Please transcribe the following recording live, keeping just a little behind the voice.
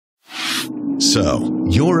So,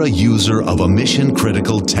 you're a user of a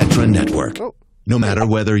mission-critical TETRA network. No matter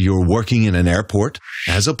whether you're working in an airport,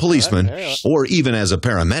 as a policeman, or even as a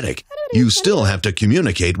paramedic, you still have to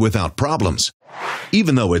communicate without problems.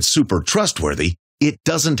 Even though it's super trustworthy, it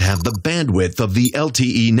doesn't have the bandwidth of the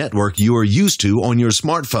LTE network you're used to on your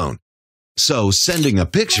smartphone. So sending a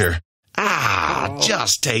picture,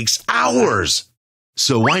 just takes hours.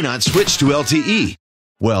 So why not switch to LTE?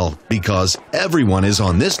 Well, because everyone is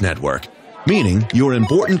on this network, meaning your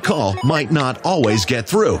important call might not always get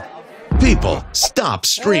through. People, stop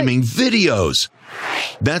streaming videos.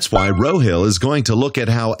 That's why Rohill is going to look at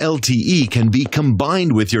how LTE can be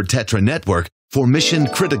combined with your TETRA network for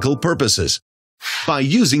mission-critical purposes. By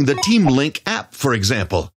using the Team Link app, for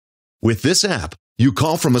example. With this app, you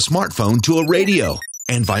call from a smartphone to a radio,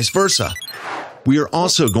 and vice versa. We are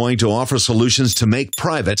also going to offer solutions to make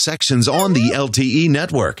private sections on the LTE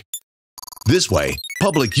network. This way,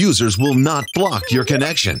 public users will not block your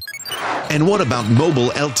connection. And what about mobile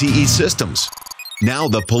LTE systems? Now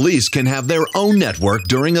the police can have their own network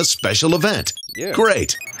during a special event.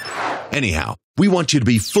 Great! Anyhow, we want you to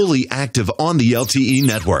be fully active on the LTE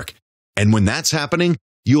network. And when that's happening,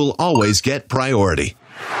 you'll always get priority.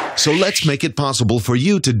 So let's make it possible for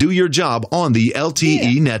you to do your job on the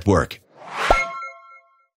LTE network.